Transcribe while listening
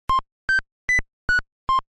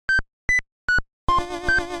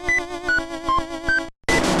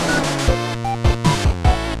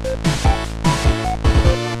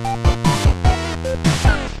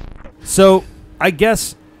So, I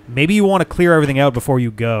guess maybe you want to clear everything out before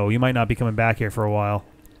you go. You might not be coming back here for a while.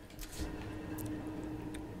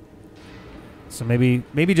 So maybe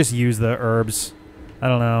just use the herbs. I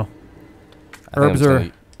don't know.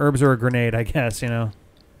 Herbs are a grenade, I guess, you know.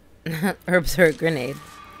 Herbs are a grenade.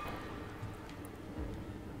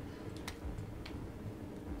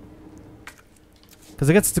 Because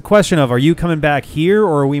I guess it's a question of, are you coming back here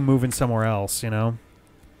or are we moving somewhere else, you know?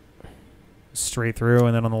 Straight through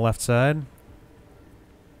and then on the left side.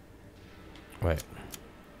 Wait.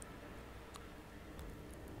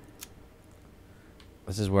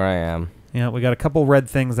 This is where I am. Yeah, we got a couple red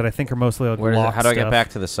things that I think are mostly like locked How do I get stuff. back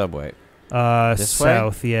to the subway? This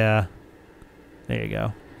south, yeah. There you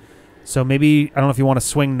go. So maybe, I don't know if you want to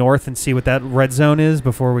swing north and see what that red zone is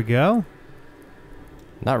before we go?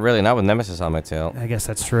 Not really. Not with Nemesis on my tail. I guess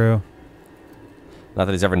that's true. Not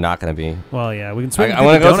that he's ever not going to be. Well, yeah, we can swing I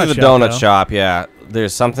want to go through the donut shop, yeah.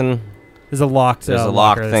 There's something. There's a locked There's a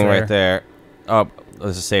locked thing right there. Oh,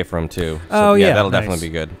 there's a safe room, too. So, oh, yeah. That'll nice. definitely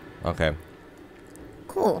be good. Okay.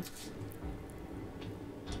 Cool.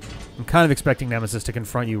 I'm kind of expecting Nemesis to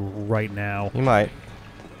confront you right now. You might.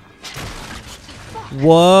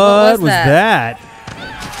 What was that?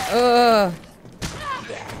 Ugh.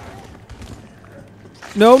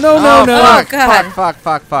 No. Oh, God.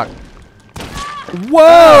 Fuck. Whoa!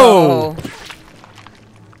 Oh.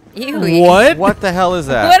 Ew. What? What the hell is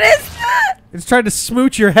that? What is that? It's trying to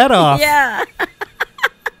smooch your head off. Yeah.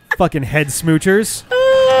 Fucking head smoochers.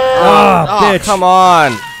 Oh, bitch. come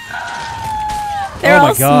on. They're oh all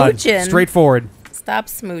my God. smooching. Straight forward. Stop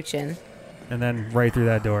smooching. And then right through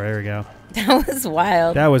that door. There we go. That was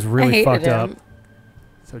wild. That was really fucked him. up.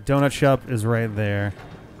 So donut shop is right there.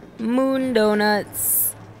 Moon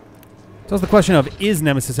donuts. So it's the question of, is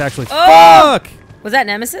Nemesis actually... Oh! Fuck! Was that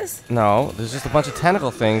Nemesis? No, there's just a bunch of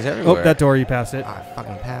tentacle things everywhere. Oh, that door, you passed it. Oh, I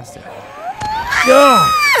fucking passed it.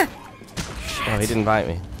 Ugh. Oh, he didn't bite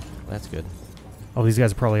me. That's good. Oh, these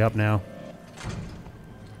guys are probably up now.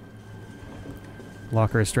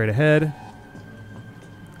 Locker is straight ahead.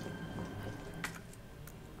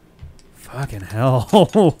 Fucking hell.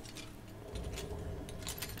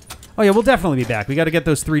 Oh, yeah, we'll definitely be back. We got to get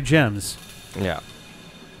those 3 gems. Yeah.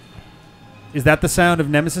 Is that the sound of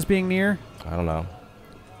Nemesis being near? I don't know.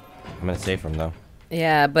 I'm in a safe room, though.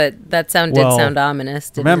 Yeah, but that sound did sound ominous,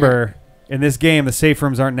 didn't remember, in this game, the safe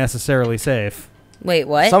rooms aren't necessarily safe. Wait,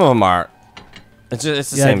 what? Some of them are. It's the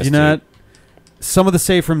same as some of the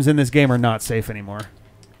safe rooms in this game are not safe anymore.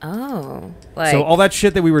 Oh. Like, So all that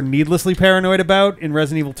shit that we were needlessly paranoid about in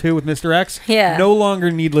Resident Evil 2 with Mr. X, Yeah. no longer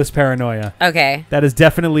needless paranoia. okay. That is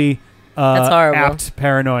definitely That's horrible. apt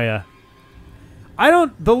paranoia.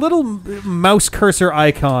 The little mouse cursor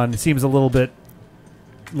icon seems a little bit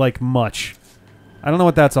like much. I don't know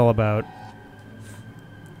what that's all about.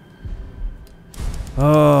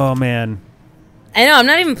 Oh, man. I know, I'm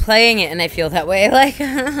not even playing it and I feel that way. Like,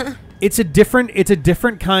 It's a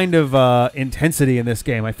different kind of intensity in this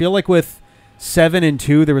game. I feel like with 7 and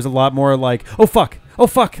 2, there was a lot more like, oh fuck,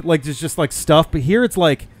 like there's just like stuff. But here it's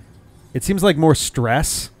like, it seems like more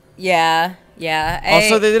stress. yeah.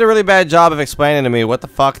 Also, they did a really bad job of explaining to me what the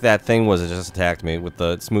fuck that thing was that just attacked me with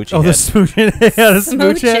the smooching Oh, the head. smooching. Yeah, the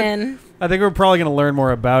smooch head. Smooching. I think we're probably going to learn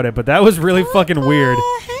more about it, but that was really fucking weird.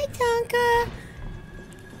 Hi, Tonka.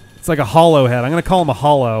 It's like a hollow head. I'm going to call him a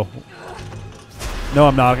hollow. No,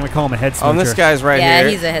 I'm not. I'm going to call him a head smoocher. Oh, and this guy's right Yeah, here.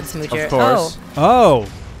 he's a head smoocher. Of course. Oh.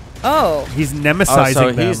 Oh. He's nemesizing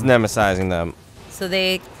so them. he's nemesizing them. So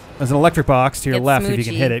they... There's an electric box to your Get left if you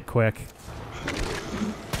can smoochy. hit it quick.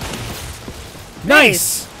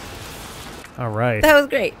 Nice! All right. That was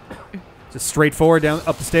great. Just straight forward, down,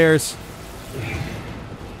 up the stairs.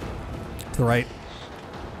 To the right.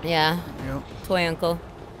 Yeah. Yep. Toy uncle.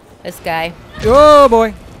 This guy. Oh,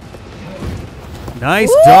 boy. Nice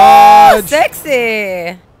Woo! dodge.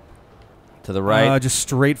 Sexy. To the right. Just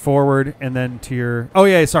straight forward and then to your... Oh,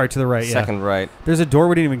 yeah, sorry, to the right, yeah. Second right. There's a door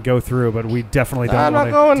we didn't even go through, but we definitely don't I'm want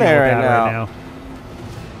to not going deal there with right that now.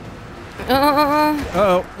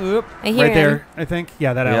 Uh-oh. Oop. I hear right there, him. I think.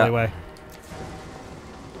 Yeah, that Yeah. alleyway.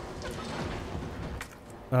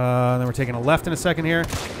 Then we're taking a left in a second here.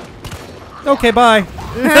 Okay, bye.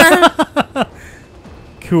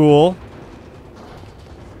 Cool.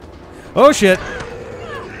 Oh, shit.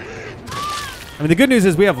 I mean, the good news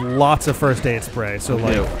is we have lots of first aid spray, so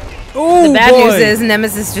like... Oh, The bad boy. news is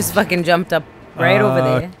Nemesis just fucking jumped up right over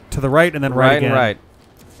there. To the right and then right again. Right.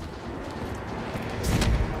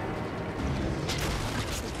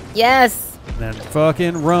 Yes. And then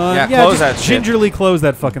fucking run. Yeah, close just that shit. gingerly close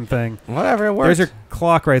that fucking thing. Whatever, it works. There's your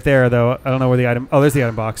clock right there, though. I don't know where the item... Oh, there's the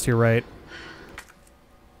item box to your right.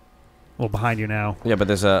 Well, behind you now. Yeah, but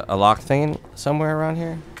there's a locked thing somewhere around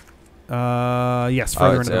here. Yes,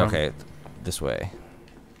 further into the room. Okay, this way.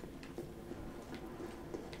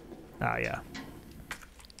 Ah, yeah.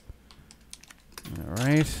 All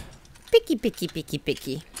right. Picky, picky, picky,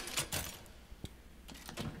 picky.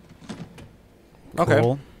 Okay.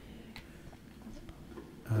 Cool.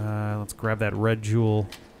 Let's grab that red jewel.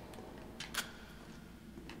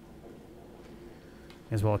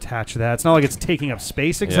 As well attach that. It's not like it's taking up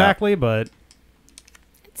space exactly, but...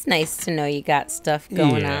 It's nice to know you got stuff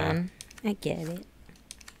going Yeah. on. I get it.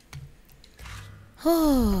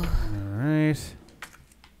 Oh. All right.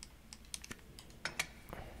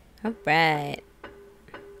 All right.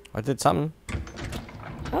 I did something.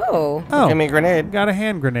 Oh. Oh, Give me a grenade. got a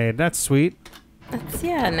hand grenade. That's sweet. That's,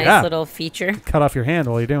 yeah, a nice Yeah. little feature. Cut off your hand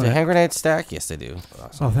while you're doing Do it. hand grenades stack? Yes, they do.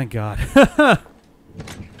 Awesome. Oh, thank God.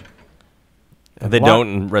 They don't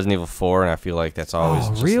in Resident Evil 4, and I feel like that's always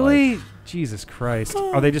just really? like... Jesus Christ.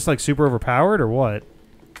 Are they just like super overpowered or what?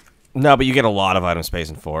 No, but you get a lot of item space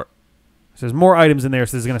in 4. So there's more items in there,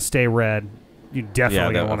 so this is going to stay red. You definitely Yeah,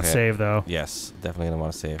 going to no, want to okay. save, though. Yes, definitely gonna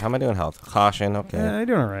want to save. How am I doing health? Caution, okay. You're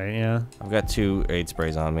doing all right, yeah. I've got 2 aid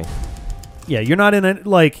sprays on me. Yeah, you're not in a,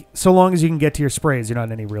 like, so long as you can get to your sprays, you're not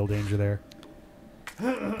in any real danger there.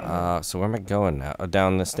 So where am I going now? Oh,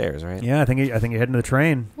 down the stairs, right? Yeah, I think you're heading to the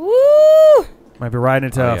train. Woo! Might be riding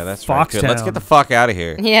into Oh, yeah, that's right. Foxtown. Good. Let's get the fuck out of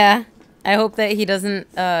here. Yeah. I hope that he doesn't,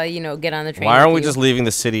 you know, get on the train. Why aren't we with you. just leaving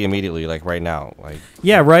the city immediately, like right now? Like,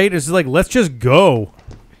 Yeah, right? It's like, let's just go.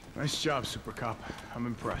 Nice job, Super Cop. I'm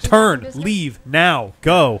impressed. Turn, leave, now,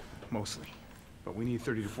 go. Mostly. But we need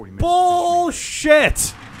 30 to 40 minutes.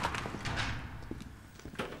 Bullshit!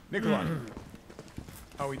 Nicholai,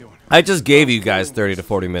 how are we doing? I just gave you guys 30 to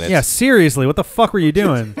 40 minutes. Yeah, seriously, what the fuck were you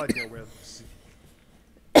doing?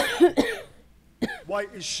 Why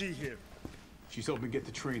is she here? She's helping get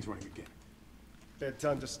the trains running again. Bad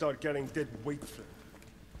time to start getting dead weight friend.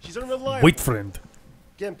 She's unreliable. Wait, friend.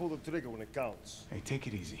 Can't pull the trigger when it counts. Hey, take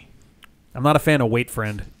it easy. I'm not a fan of wait,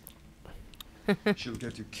 friend. She'll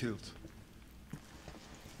get you killed.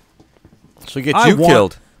 She'll get you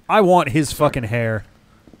killed. I want his fucking hair.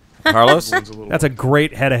 Carlos? That's a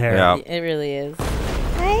great head of hair. Yeah. It really is.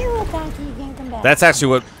 That's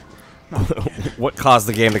actually what caused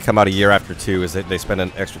the game to come out a year after 2 is that they spent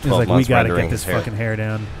an extra He's 12 like, we months gotta rendering get this his hair. fucking hair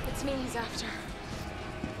down. It's me he's after.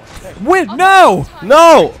 Wait, no!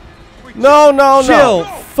 No! No, no, Jill,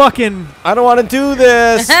 no. fucking... I don't want to do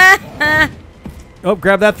this. Oh,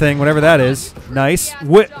 grab that thing, whatever that is. Nice.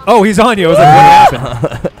 Oh, he's on you. I was like, what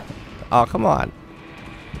happened? Oh, come on.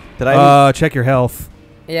 Did I... Check your health.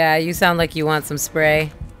 Yeah, you sound like you want some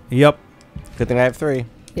spray. Yep. Good thing I have 3.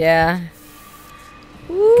 Yeah.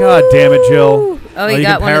 God damn it, Jill. Oh, you you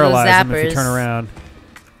got can one of those paralyze him if you zappers. turn around.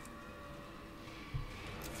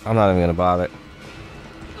 I'm not even going to bother.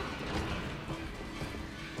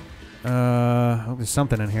 Oh, there's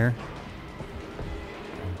something in here.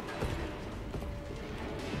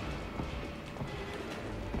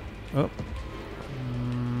 Oh.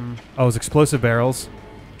 Oh, it's explosive barrels.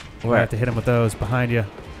 I have to hit him with those behind you.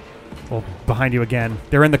 Well, behind you again.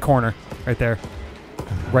 They're in the corner, right there.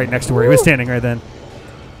 Right next to where he was standing right then.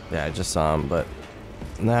 Yeah, I just saw him, but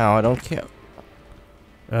now I don't care. Do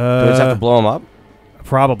we just have to blow him up?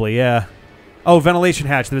 Probably, yeah. Oh, ventilation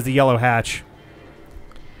hatch. There's the yellow hatch.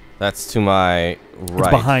 That's to my right. It's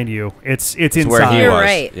behind you. It's inside. Where he You're was.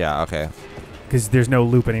 right. Yeah, okay. Because there's no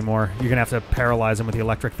loop anymore. You're going to have to paralyze him with the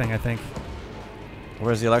electric thing, I think.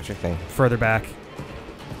 Where's the electric thing? Further back.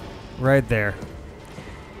 Right there.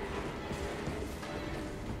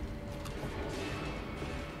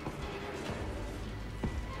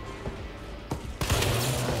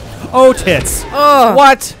 Oh, tits. Oh.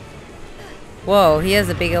 What? Whoa, he has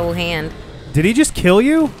a big old hand. Did he just kill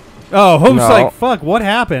you? Oh, I was No. like, fuck, what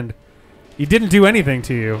happened? He didn't do anything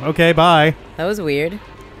to you. Okay, bye. That was weird.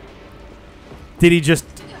 Did he just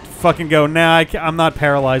fucking go, nah, I'm not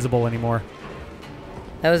paralyzable anymore?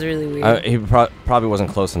 That was really weird. He probably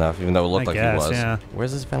wasn't close enough, even though it looked I like guess, he was. yeah.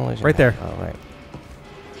 Where's this ventilation? Right there. Oh, right.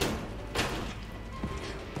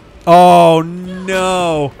 Oh,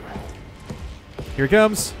 no. Here he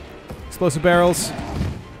comes. Explosive barrels.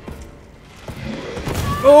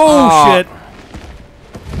 Oh, shit.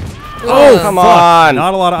 Oh, come fuck. on.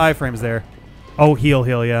 Not a lot of iframes there. Oh, heal,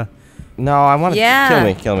 yeah. No, I want to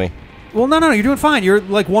Yeah. kill me. Well, no, you're doing fine. You're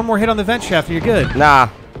like one more hit on the vent shaft and you're good. Nah,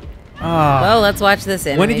 Well, let's watch this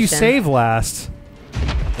animation. When did you save last?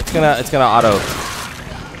 it's gonna auto.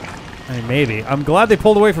 I mean, maybe. I'm glad they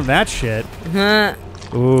pulled away from that shit.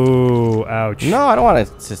 Ooh, ouch. No, I don't want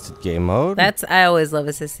assisted game mode. I always love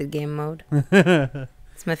assisted game mode.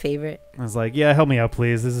 It's my favorite. I was like, yeah, help me out,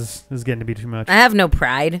 please. This is getting to be too much. I have no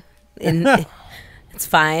pride. It's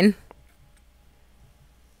fine.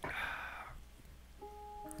 All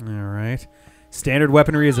right. Standard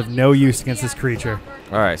weaponry is of no use against this creature.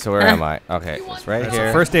 All right, so where am I? Okay, it's right That's here.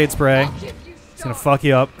 a first aid spray. It's going to fuck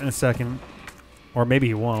you up in a second. Or maybe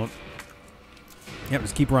he won't. Yep,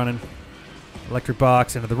 just keep running. Electric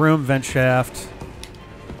box into the room, vent shaft.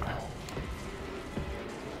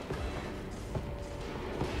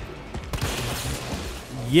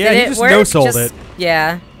 Yeah, Did he it just work? no-sold it.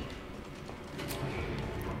 Yeah.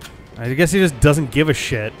 I guess he just doesn't give a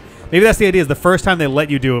shit. Maybe that's the idea, is the first time they let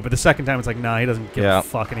you do it, but the second time it's like, nah, he doesn't give a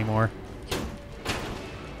fuck anymore. I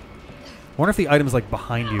wonder if the item's like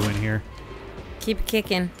behind you in here. Keep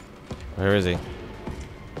kicking. Where is he?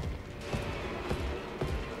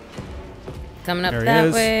 Coming up There he that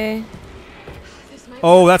is. way.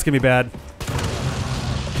 Oh, that's going to be bad.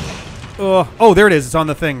 Oh, there it is. It's on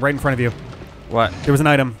the thing right in front of you. What? There was an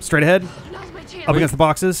item. Straight ahead. Up against the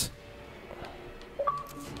boxes.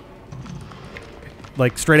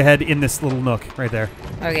 Like, straight ahead in this little nook right there.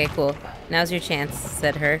 Okay, cool. Now's your chance,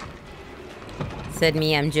 said her. Said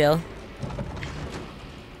me, I'm Jill.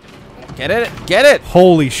 Get it! Get it!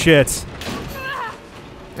 Holy shit.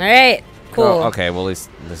 All right, cool. Oh, okay, well, at least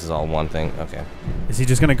this is all one thing. Okay. Is he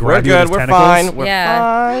just going to We're grab you with good. his We're tentacles? fine. We're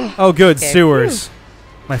Yeah. fine. Oh, good. Okay. Sewers.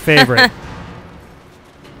 My favorite.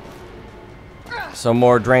 Some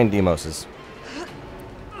more drain demoses.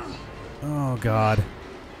 Oh, God. Well,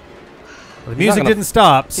 the He's music not gonna- didn't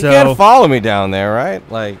stop, You so can't follow me down there, right?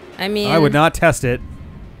 Like, I mean, I would not test it.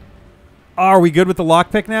 Are we good with the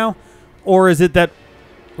lockpick now? Or is it that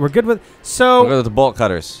we're good with... we're So, good with the bolt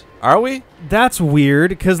cutters. Are we? that's weird,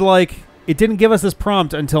 because, like, it didn't give us this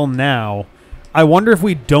prompt until now. I wonder if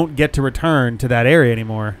we don't get to return to that area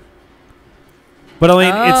anymore. But,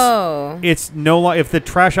 I mean, it's no... if the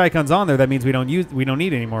trash icon's on there, that means we don't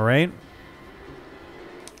need it anymore, right?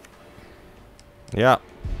 Yeah.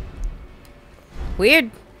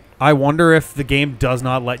 Weird. I wonder if the game does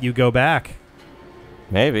not let you go back.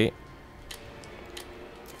 Maybe.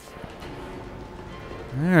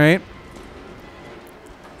 All right.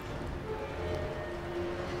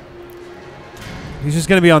 He's just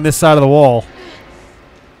going to be on this side of the wall.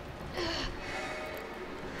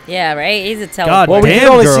 Yeah, right? He's a God, teleport. Well, we Damn, could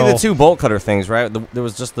only see girl. the two bolt cutter things, right? There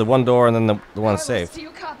was just the one door and then the one Carlos, safe. do you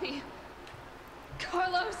copy?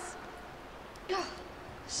 Carlos? Oh,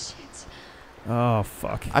 shit. Oh,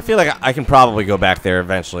 fuck. I feel like I can probably go back there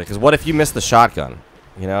eventually. Because what if you miss the shotgun?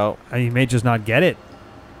 You know? You may just not get it.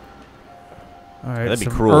 All right, That'd be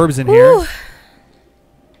some cruel. herbs in here.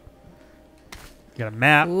 Got a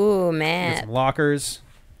map. Ooh, Got man. some lockers.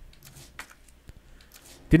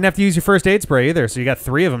 Didn't have to use your first aid spray either, so you got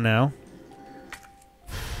 3 of them now.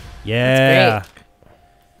 Yeah. That's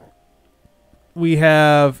We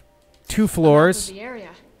have 2 floors. The area.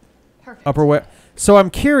 Perfect. Upper way. So I'm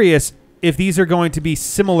curious if these are going to be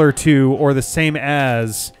similar to or the same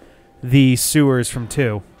as the sewers from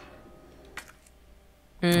 2.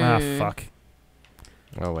 Ah, fuck.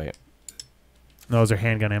 Oh, wait. Those are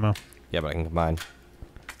handgun ammo. Yeah, but I can combine.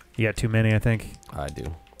 You got too many, I think. I do.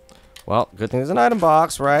 Well, good thing there's an item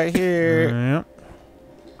box right here. Yep.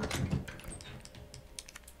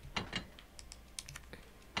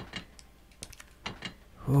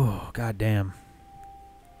 Oh, goddamn.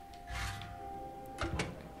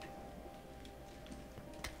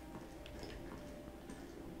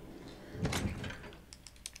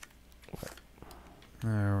 All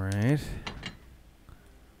right.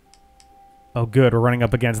 Oh, good. We're running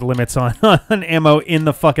up against limits on, on ammo in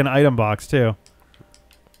the fucking item box, too.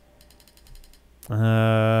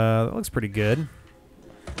 That looks pretty good.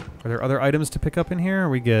 Are there other items to pick up in here? Are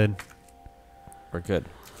we good? We're good.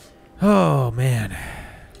 Oh, man.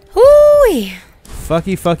 Hooey.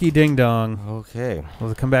 Fucky ding dong. Okay.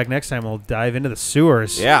 We'll come back next time. We'll dive into the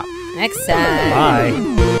sewers. Yeah. Next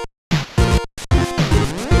time. Bye.